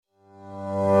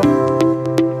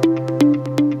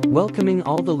welcoming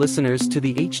all the listeners to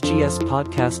the HGS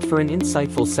podcast for an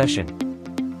insightful session.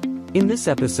 In this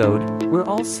episode, we're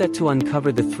all set to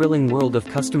uncover the thrilling world of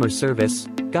customer service,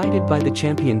 guided by the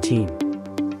Champion team.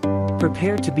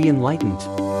 Prepare to be enlightened.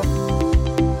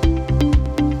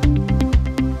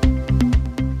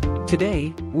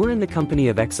 Today, we're in the company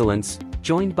of excellence,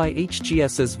 joined by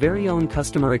HGS's very own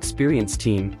customer experience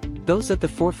team, those at the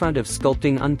forefront of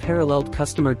sculpting unparalleled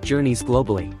customer journeys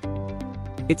globally.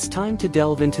 It's time to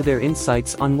delve into their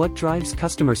insights on what drives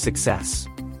customer success.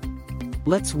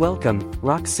 Let's welcome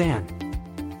Roxanne.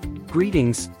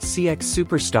 Greetings, CX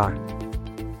superstar.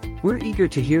 We're eager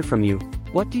to hear from you.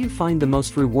 What do you find the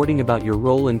most rewarding about your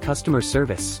role in customer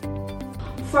service?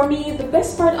 For me, the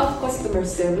best part of customer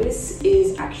service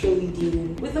is actually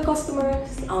dealing with the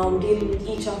customers, dealing with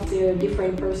each of their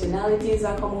different personalities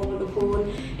that come over the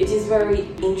phone. It is very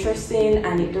interesting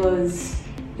and it does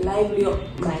lively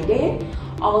up my day.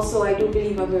 Also, I do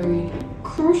believe a very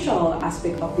crucial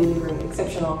aspect of delivering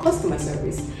exceptional customer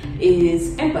service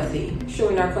is empathy,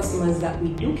 showing our customers that we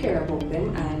do care about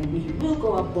them and we will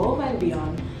go above and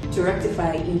beyond to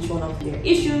rectify each one of their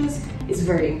issues is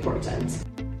very important.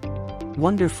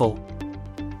 Wonderful.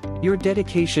 Your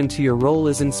dedication to your role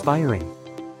is inspiring.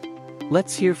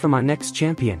 Let's hear from our next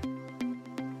champion.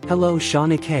 Hello,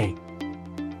 Shauna K.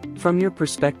 From your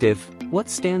perspective, what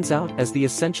stands out as the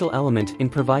essential element in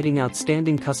providing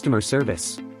outstanding customer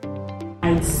service?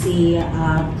 I'd say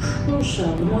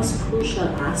the most crucial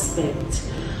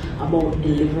aspect about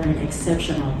delivering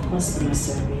exceptional customer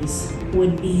service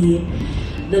would be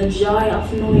the joy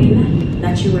of knowing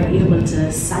that you were able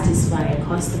to satisfy a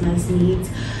customer's needs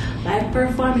by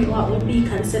performing what would be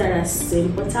considered a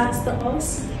simple task to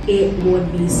us. It would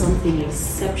be something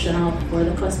exceptional for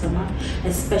the customer,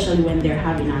 especially when they're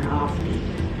having an off day.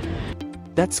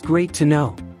 That's great to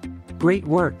know. Great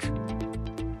work.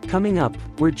 Coming up,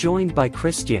 we're joined by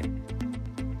Christian.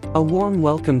 A warm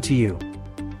welcome to you.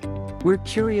 We're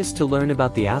curious to learn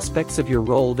about the aspects of your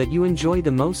role that you enjoy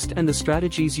the most and the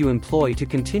strategies you employ to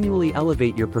continually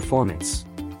elevate your performance.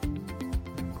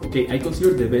 Okay, I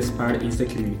consider the best part is the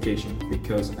communication,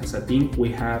 because as a team we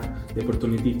have the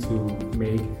opportunity to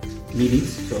make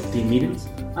meetings, so team meetings,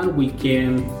 and we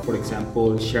can, for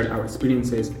example, share our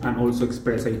experiences and also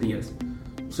express ideas.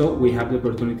 So we have the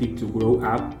opportunity to grow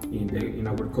up in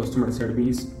our customer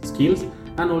service skills,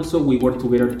 and also we work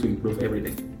together to improve every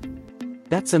day.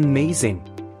 That's amazing.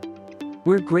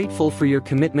 We're grateful for your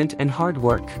commitment and hard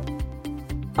work.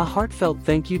 A heartfelt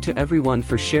thank you to everyone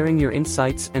for sharing your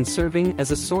insights and serving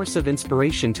as a source of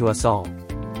inspiration to us all.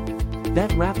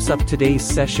 That wraps up today's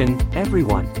session,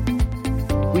 everyone.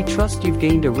 We trust you've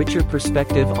gained a richer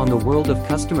perspective on the world of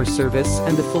customer service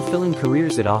and the fulfilling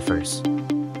careers it offers.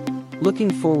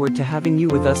 Looking forward to having you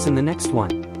with us in the next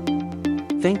one.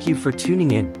 Thank you for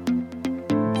tuning in.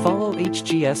 Follow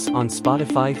HGS on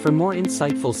Spotify for more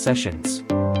insightful sessions.